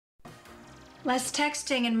Less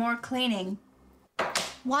texting and more cleaning.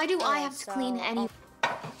 Why do I have to clean any?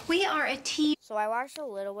 We are a team. So I watched a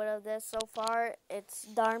little bit of this so far. It's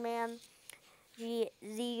ᗪᗪᗪᗇᗰᗩ.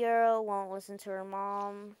 Z-Girl won't listen to her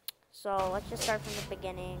mom. So let's just start from the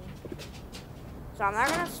beginning. So I'm not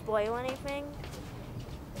gonna spoil anything,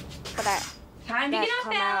 but that Time to get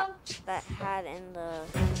up, Al. that had in the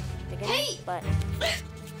beginning. Hey! But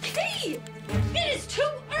Hey! It is too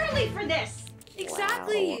early for this!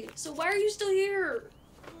 Exactly. Wow. So why are you still here?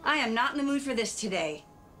 I am not in the mood for this today.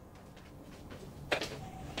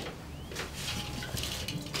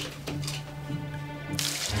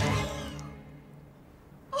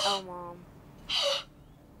 oh, Mom.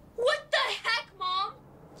 What the heck, Mom?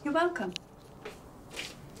 You're welcome.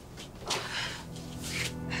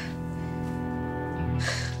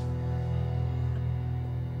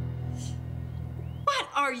 What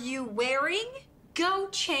are you wearing? Go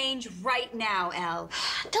change right now, Elle.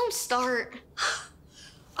 Don't start.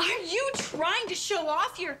 Are you trying to show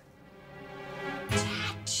off your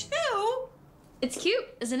tattoo? It's cute,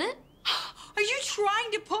 isn't it? Are you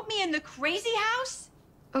trying to put me in the crazy house?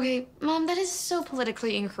 Okay, Mom, that is so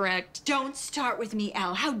politically incorrect. Don't start with me,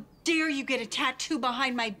 Elle. How dare you get a tattoo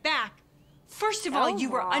behind my back? First of all, you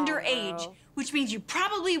were Mom, underage, bro. which means you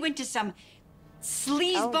probably went to some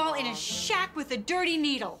sleazeball in a Mom. shack with a dirty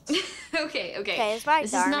needle. Okay. Okay, it's by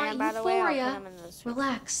This is ᗪᗪᗪᗏ, not by the way. I'll put euphoria. him in this.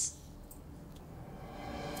 Relax.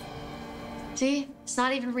 See? It's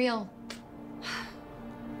not even real.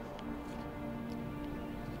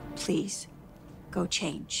 Please, go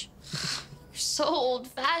change. You're so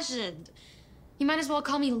old-fashioned. You might as well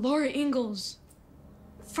call me Laura Ingalls.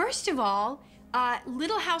 First of all,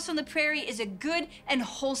 Little House on the Prairie is a good and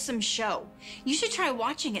wholesome show. You should try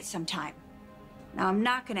watching it sometime. Now, I'm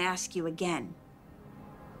not gonna ask you again.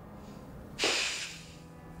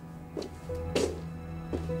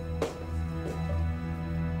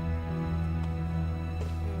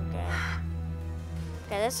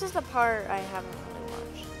 Okay, this is the part I haven't really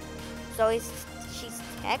watched. So she's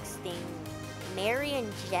texting Mary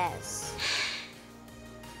and Jess.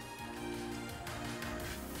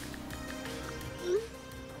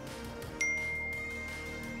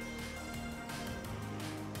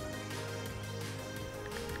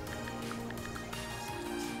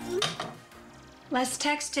 Less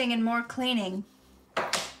texting and more cleaning.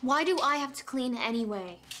 Why do I have to clean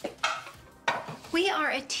anyway? We are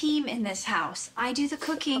a team in this house. I do the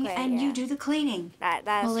cooking Okay, and yeah. you do the cleaning. That's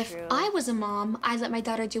Well, if true. I was a mom, I'd let my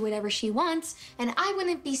daughter do whatever she wants, and I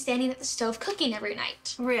wouldn't be standing at the stove cooking every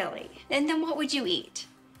night. Really? And then what would you eat?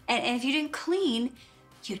 And if you didn't clean,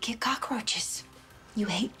 you'd get cockroaches. You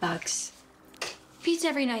hate bugs. Pizza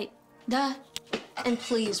every night. Duh. And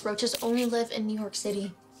please, roaches only live in New York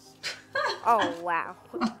City. Oh, wow.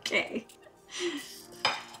 Okay.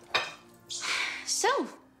 So,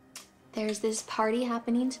 there's this party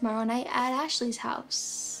happening tomorrow night at Ashley's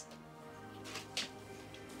house.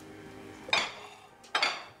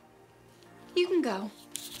 You can go,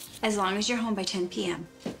 as long as you're home by 10 p.m.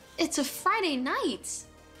 It's a Friday night.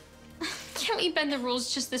 Can't we bend the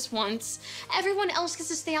rules just this once? Everyone else gets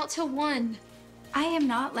to stay out till 1. I am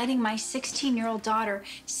not letting my 16-year-old daughter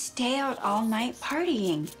stay out all night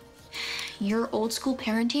partying. Your old school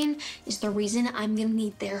parenting is the reason I'm gonna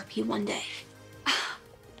need therapy one day.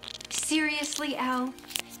 Seriously, Elle?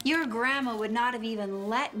 Your grandma would not have even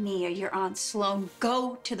let me or your Aunt Sloan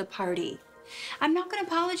go to the party. I'm not going to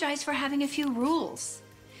apologize for having a few rules.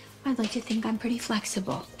 I'd like to think I'm pretty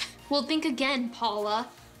flexible. Well, think again, Paula.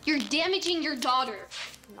 You're damaging your daughter.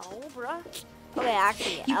 No, bruh. Okay,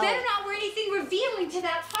 actually, You better not wear anything revealing to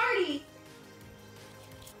that party.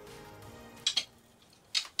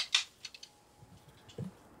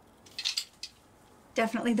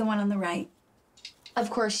 Definitely the one on the right. Of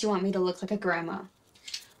course you want me to look like a grandma.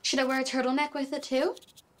 Should I wear a turtleneck with it too?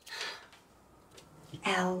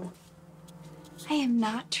 Elle, I am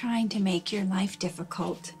not trying to make your life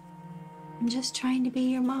difficult. I'm just trying to be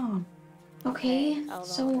your mom. Okay, I'll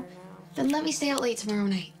so let her know. then let me stay out late tomorrow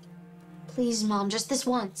night. Please, Mom, just this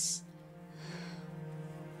once.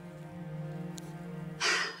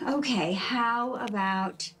 Okay, how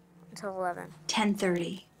about Until 11.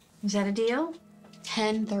 10:30? Is that a deal?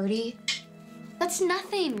 10:30? That's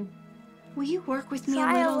nothing. Will you work with me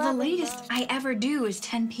Try a little? 11, The latest bro. I ever do is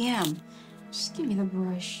 10 p.m. Just give me the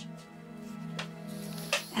brush.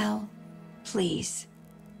 Elle, please.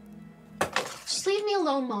 Just leave me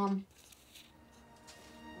alone, Mom.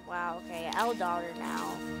 Wow, okay, L daughter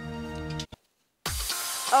now.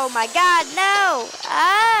 Oh my god, no!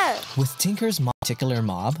 Ah! With Tinker's particular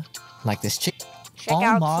mob, like this chick, Check all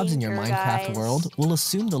out mobs in your Tinker, Minecraft guys. world will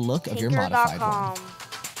assume the look of your modified one.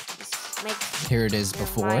 Tinker.com. makes Here it is your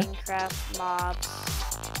before Minecraft mobs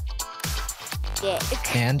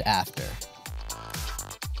dick. and after.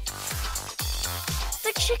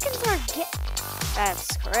 The chickens are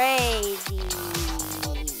That's crazy.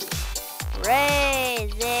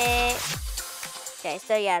 Crazy. Okay,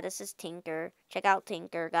 so yeah, this is Tinker. Check out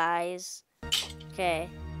Tinker, guys. Okay.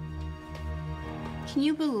 Can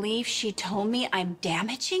you believe she told me I'm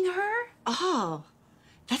damaging her? Oh,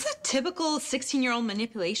 that's a typical 16-year-old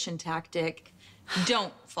manipulation tactic.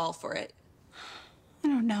 Don't fall for it. I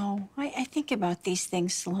don't know. I think about these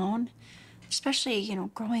things, Sloan. Especially,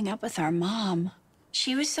 growing up with our mom.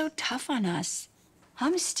 She was so tough on us.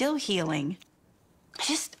 I'm still healing.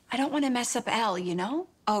 I don't want to mess up Elle,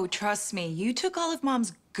 Oh, trust me, you took all of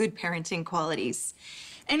Mom's good parenting qualities.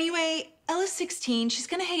 Anyway, Elle is 16. She's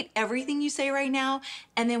gonna hate everything you say right now,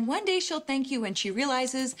 and then one day she'll thank you when she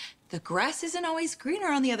realizes the grass isn't always greener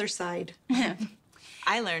on the other side.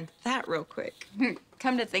 I learned that real quick.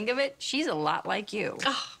 Come to think of it, she's a lot like you.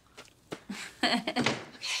 Oh.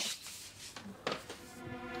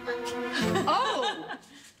 Oh!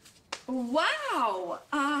 Wow!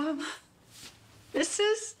 This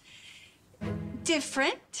is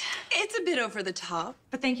different. It's a bit over the top,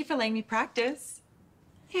 but thank you for letting me practice.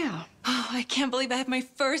 Yeah. Oh, I can't believe I have my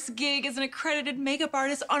first gig as an accredited makeup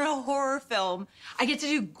artist on a horror film. I get to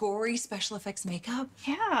do gory special effects makeup.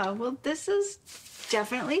 Yeah, well, this is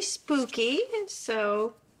definitely spooky,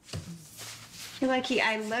 so you're lucky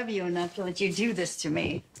I love you enough to let you do this to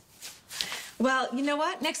me. Well, you know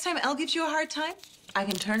what? Next time Elle gives you a hard time, I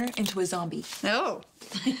can turn her into a zombie. No.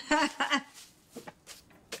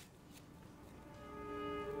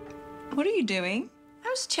 What are you doing? I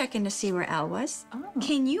was checking to see where Elle was. Oh.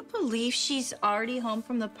 Can you believe she's already home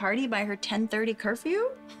from the party by her 10:30 curfew?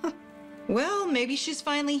 Well, maybe she's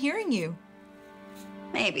finally hearing you.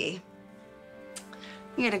 Maybe.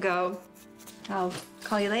 I gotta go. I'll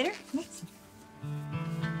call you later. Yes.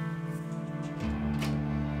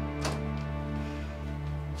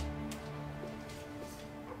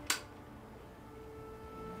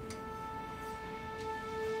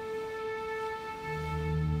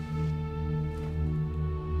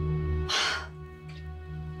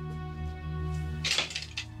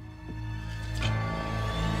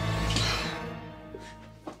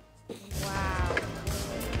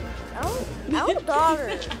 Oh,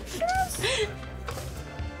 daughter.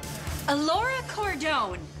 Alora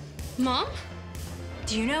Cordone. Mom?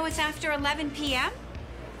 Do you know it's after 11 p.m.?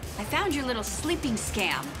 I found your little sleeping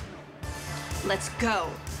scam. Let's go.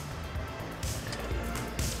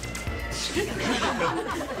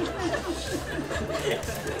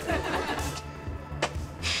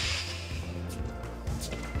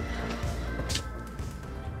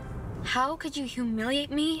 How could you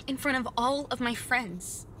humiliate me in front of all of my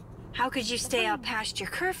friends? How could you stay out past your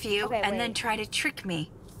curfew Okay, and then wait. try to trick me?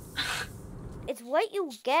 It's what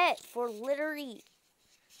you get for literally...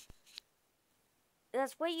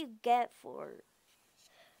 That's what you get for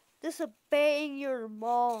disobeying your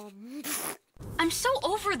mom. I'm so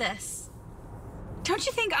over this. Don't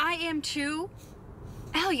you think I am too?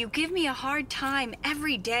 Elle, you give me a hard time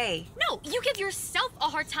every day. No, you give yourself a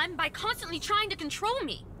hard time by constantly trying to control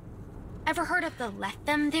me. Ever heard of the let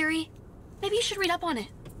them theory? Maybe you should read up on it.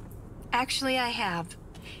 Actually, I have.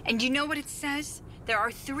 And you know what it says? There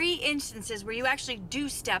are 3 instances where you actually do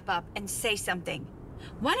step up and say something.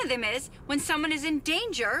 One of them is when someone is in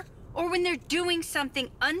danger or when they're doing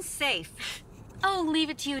something unsafe. I'll leave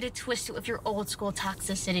it to you to twist it with your old school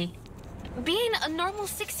toxicity. Being a normal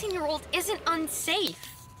 16-year-old isn't unsafe.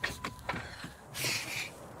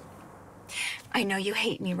 I know you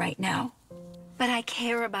hate me right now, but I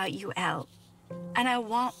care about you, Elle. And I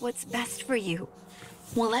want what's best for you.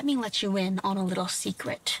 Well, let me let you in on a little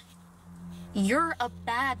secret. You're a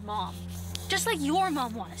bad mom, just like your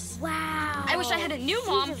mom was. Wow. I wish I had a new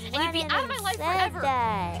mom, and you'd be out of my life forever.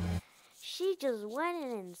 That. She just went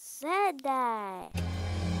in and said that.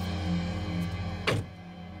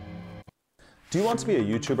 Do you want to be a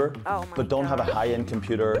YouTuber, Oh my but don't have a God. high-end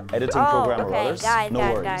computer, editing Oh, program, or okay, others? guys, no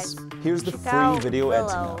guys, worries. guys. Here's the Check free out video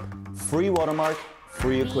editing Willow. app. Free watermark,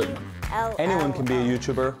 free equipment. Anyone can be a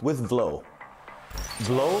YouTuber with Vlo.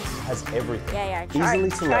 Vlo has everything. Yeah, Easily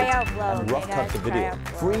try select out Vlo, and rough okay, cut the guys, try video. out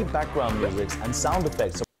Vlo. Free background music and sound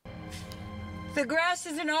effects. The grass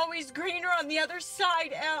isn't always greener on the other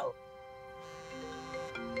side, Elle.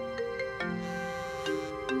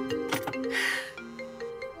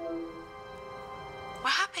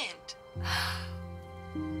 What happened?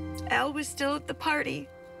 Elle was still at the party.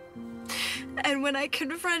 And when I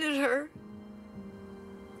confronted her,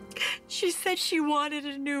 she said she wanted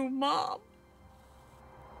a new mom.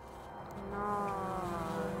 No.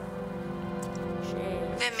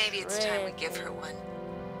 maybe it's time we give her one.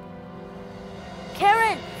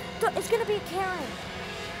 Karen! It's gonna be Karen.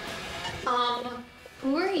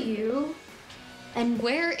 Who are you? And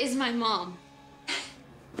where is my mom?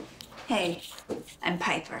 Hey, I'm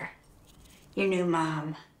Piper, your new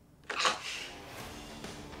mom. The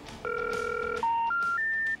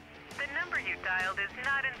number you dialed is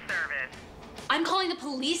not in service. I'm calling the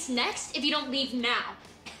police next if you don't leave now.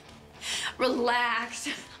 Relax.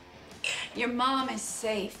 Your mom is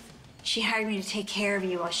safe. She hired me to take care of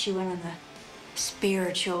you while she went on the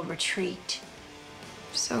spiritual retreat.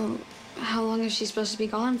 So, how long is she supposed to be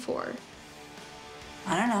gone for?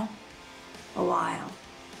 I don't know. A while.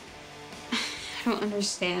 I don't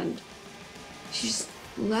understand. She just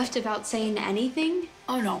left without saying anything?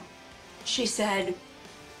 Oh, no. She said,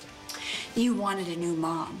 you wanted a new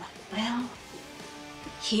mom. Well,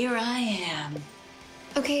 here I am.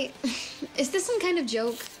 Okay, is this some kind of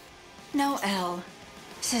joke? No, Elle.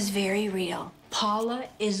 This is very real. Paula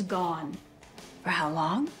is gone. For how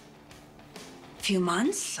long? A few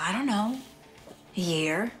months? I don't know. A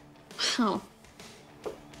year? Wow.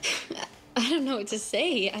 I don't know what to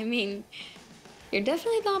say. I mean, you're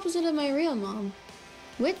definitely the opposite of my real mom.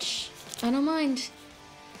 Which, I don't mind.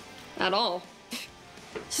 At all.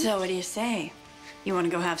 So what do you say? You want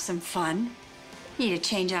to go have some fun? You need to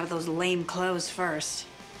change out of those lame clothes first.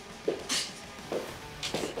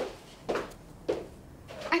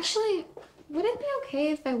 Actually, would it be okay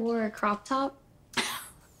if I wore a crop top?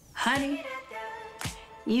 Honey,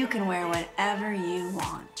 you can wear whatever you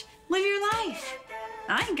want. Live your life.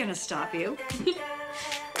 I ain't gonna stop you.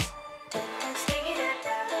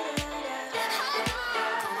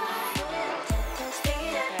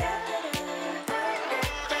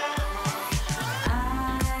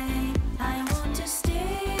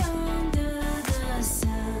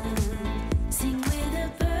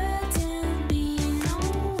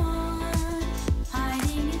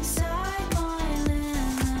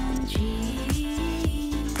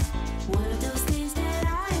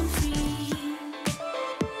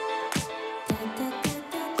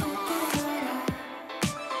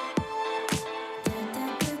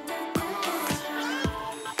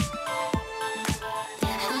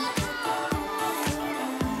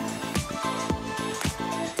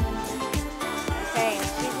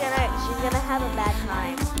 She's gonna have a bad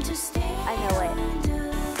time. I know it.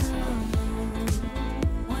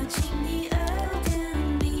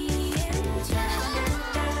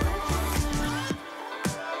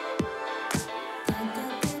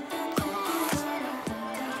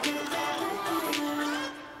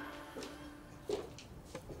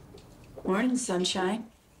 Morning, sunshine.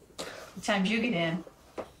 What time did you get in?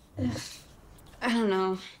 I don't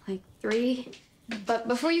know, like 3? But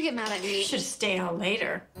before you get mad at me... Should have stayed out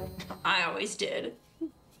later. I always did.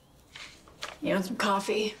 You want some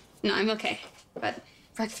coffee? No, I'm okay. But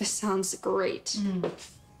breakfast sounds great.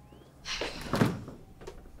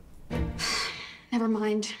 Never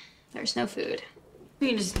mind. There's no food. We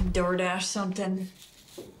can just DoorDash something.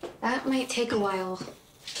 That might take a while.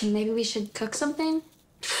 Maybe we should cook something?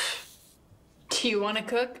 Do you want to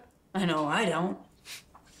cook? I know I don't.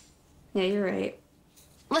 Yeah, you're right.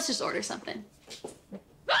 Let's just order something.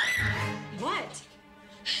 What?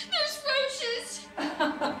 There's roaches!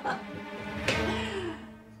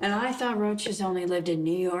 And I thought roaches only lived in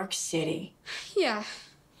New York City. Yeah,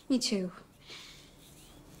 me too.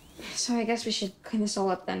 So I guess we should clean this all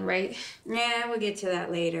up then, right? Yeah, we'll get to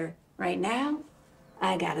that later. Right now,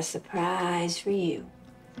 I got a surprise for you.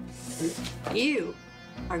 You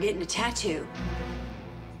are getting a tattoo.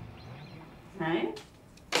 Right?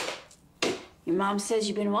 Your mom says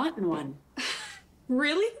you've been wanting one.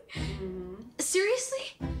 Really?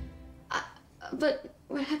 Seriously? But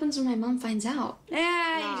what happens when my mom finds out?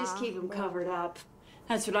 Yeah, you just keep them covered up.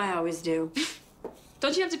 That's what I always do.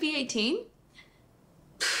 Don't you have to be 18?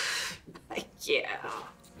 Yeah.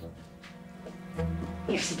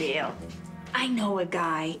 Here's the deal. I know a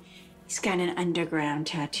guy. He's got an underground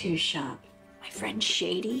tattoo shop. My friend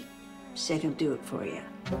Shady said he'll do it for you.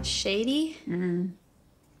 Shady?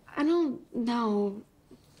 I don't know.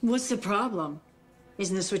 What's the problem?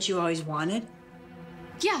 Isn't this what you always wanted?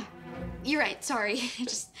 Yeah, you're right. Sorry.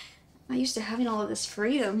 I'm used to having all of this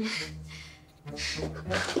freedom.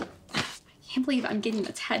 I can't believe I'm getting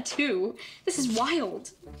a tattoo. This is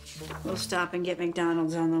wild. We'll stop and get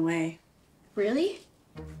McDonald's on the way. Really?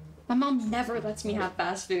 My mom never lets me have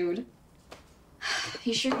fast food.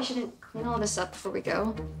 You sure we shouldn't clean all this up before we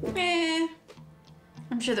go? Eh.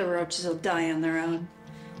 I'm sure the roaches will die on their own.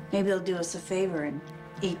 Maybe they'll do us a favor and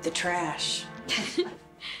eat the trash.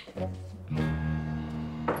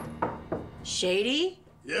 Shady?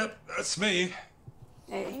 Yep, that's me.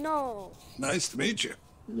 Hey. No. Nice to meet you.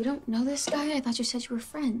 You don't know this guy? I thought you said you were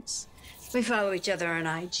friends. We follow each other on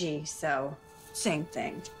IG, so same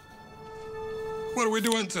thing. What are we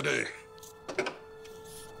doing today?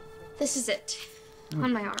 This is it.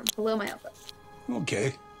 On my arm, below my elbow.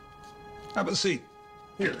 Okay. Have a seat.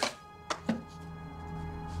 Here.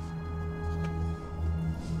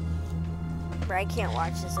 Bro, I can't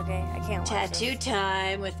watch this, okay? I can't watch Tattoo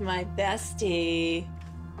time with my bestie.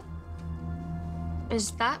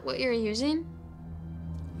 Is that what you're using?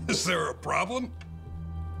 Is there a problem?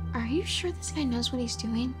 Are you sure this guy knows what he's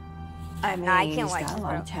doing? I mean, Nah, I can't he's watch got this, a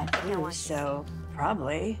lot of bro. I can't tattoos, watch this. so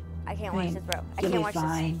probably. I can't watch this, bro. I you'll can't be watch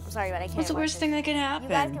fine. this. I'm sorry, but I can't What's the watch worst this. thing that could happen? You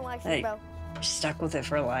guys can watch this, Like, bro. you're stuck with it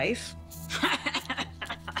for life.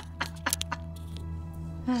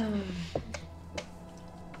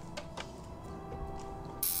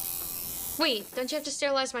 Wait, don't you have to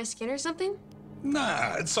sterilize my skin or something?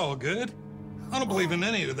 Nah, it's all good. I don't believe in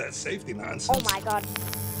any of that safety nonsense. Oh my god.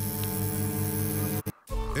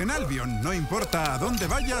 En Albion no importa a dónde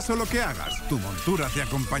vayas o lo que hagas, tu montura te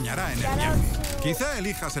acompañará en el viaje. Quizá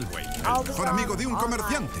elijas el buey, el mejor amigo de un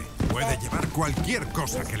comerciante. Puede llevar cualquier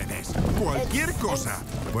cosa que le des. ¡Cualquier cosa!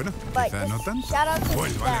 Bueno, quizá no tanto. O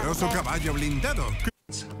el valeroso caballo blindado.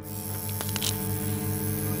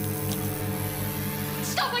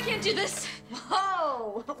 Stop, I can't do this!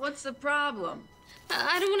 Oh, what's the problem?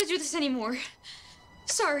 I don't want to do this anymore.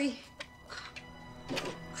 Sorry.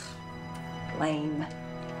 Lame.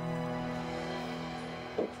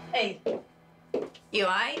 Hey, you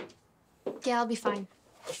all right? Yeah, I'll be fine.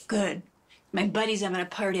 Good. My buddy's having a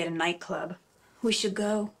party at a nightclub. We should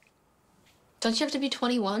go. Don't you have to be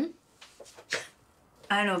 21?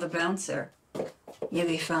 I know the bouncer. You'll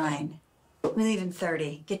be fine. We leave in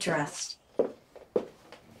 30. Get dressed.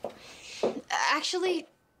 Actually,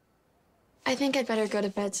 I think I'd better go to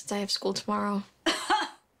bed since I have school tomorrow.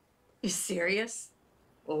 You serious?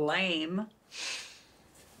 Lame.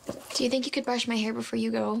 Do you think you could brush my hair before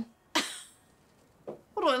you go?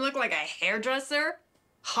 What do I look like, a hairdresser?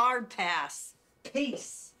 Hard pass.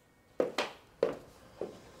 Peace. The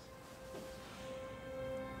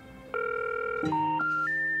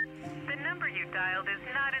number you dialed is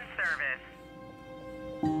not in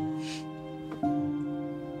service.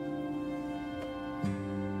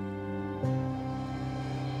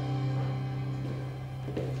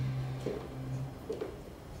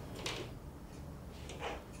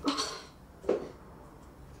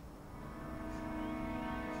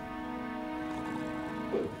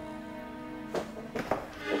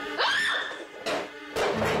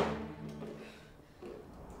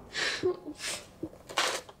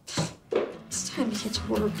 It's time to get to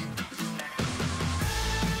work.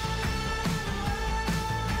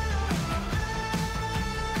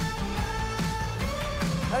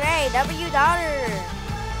 Okay, W daughter.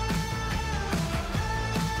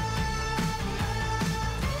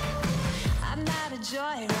 I'm not a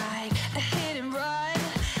joyride, a hit and run.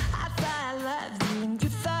 I thought I loved you and you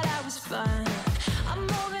thought I was fun. I'm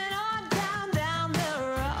moving on down the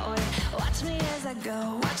road. Watch me as I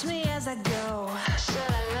go, watch me as I go.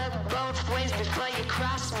 Should I look both ways before you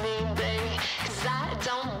cross me, baby? 'Cause I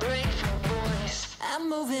don't break for boys. I'm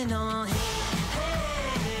moving on.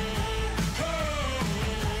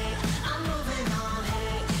 I'm moving on,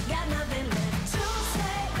 hey. Got nothing left to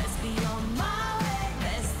say. Let's be on my way.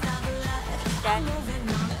 Let's stop love. I'm moving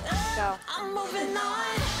on. Go. I'm moving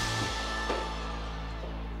on.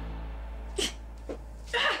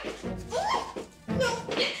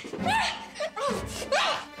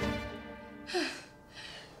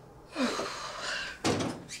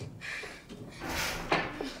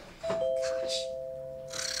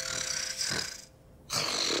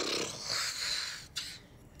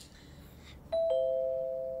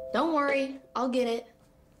 Don't worry, I'll get it.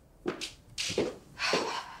 I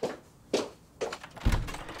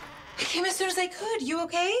came as soon as I could. You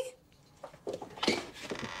okay?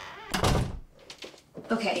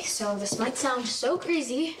 Okay, so this might sound so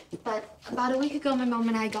crazy, but about a week ago, my mom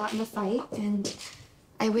and I got in a fight, and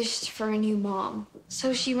I wished for a new mom.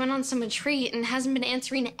 So she went on some retreat and hasn't been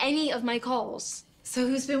answering any of my calls. So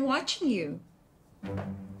who's been watching you?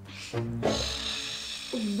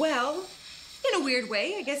 Well, in a weird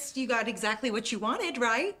way, I guess you got exactly what you wanted,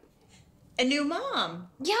 right? A new mom.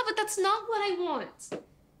 Yeah, but that's not what I want.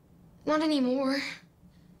 Not anymore.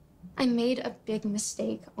 I made a big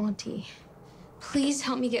mistake, Auntie. Please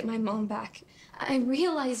help me get my mom back. I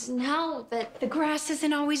realize now that The grass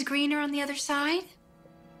isn't always greener on the other side.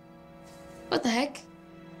 What the heck?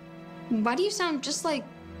 Why do you sound just like...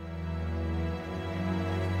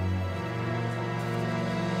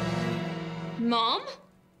 Mom?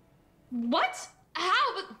 What?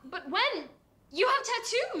 How? But when? You have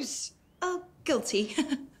tattoos. Oh, guilty.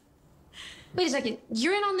 Wait a second.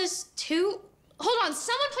 You're in on this too? Hold on.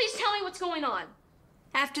 Someone please tell me what's going on.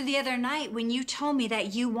 After the other night when you told me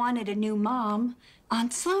that you wanted a new mom,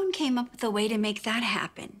 Aunt Sloan came up with a way to make that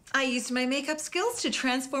happen. I used my makeup skills to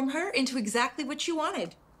transform her into exactly what you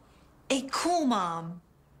wanted. A cool mom.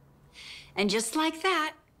 And just like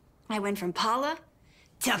that, I went from Paula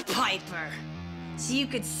to Piper. So you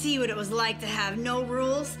could see what it was like to have no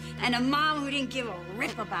rules and a mom who didn't give a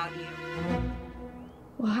rip about you.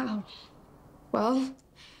 Wow. Well,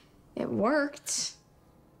 it worked.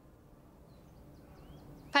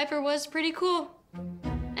 Piper was pretty cool.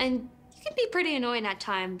 And you can be pretty annoying at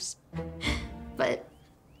times. But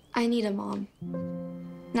I need a mom.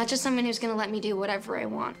 Not just someone who's gonna let me do whatever I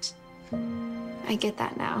want. I get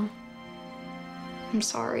that now. I'm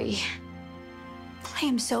sorry. I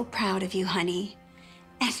am so proud of you, honey.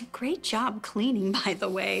 And great job cleaning, by the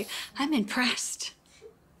way. I'm impressed.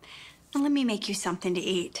 Now, let me make you something to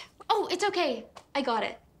eat. Oh, it's okay. I got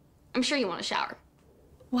it. I'm sure you want a shower.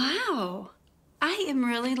 Wow. I am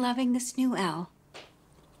really loving this new Elle.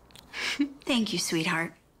 Thank you,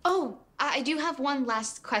 sweetheart. Oh, I do have one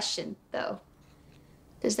last question, though.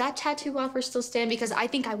 Does that tattoo offer still stand? Because I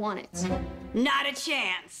think I want it. Not a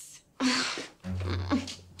chance.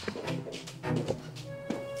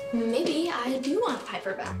 Maybe I do want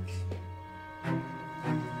Piper back.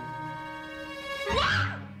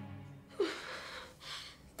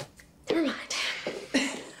 Never mind.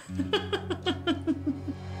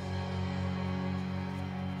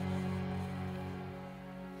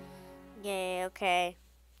 Yay, okay.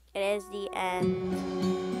 It is the end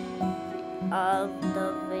of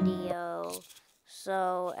the video.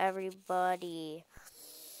 So, everybody,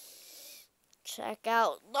 check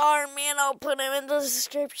out Army and I'll put him in the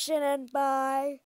description and bye.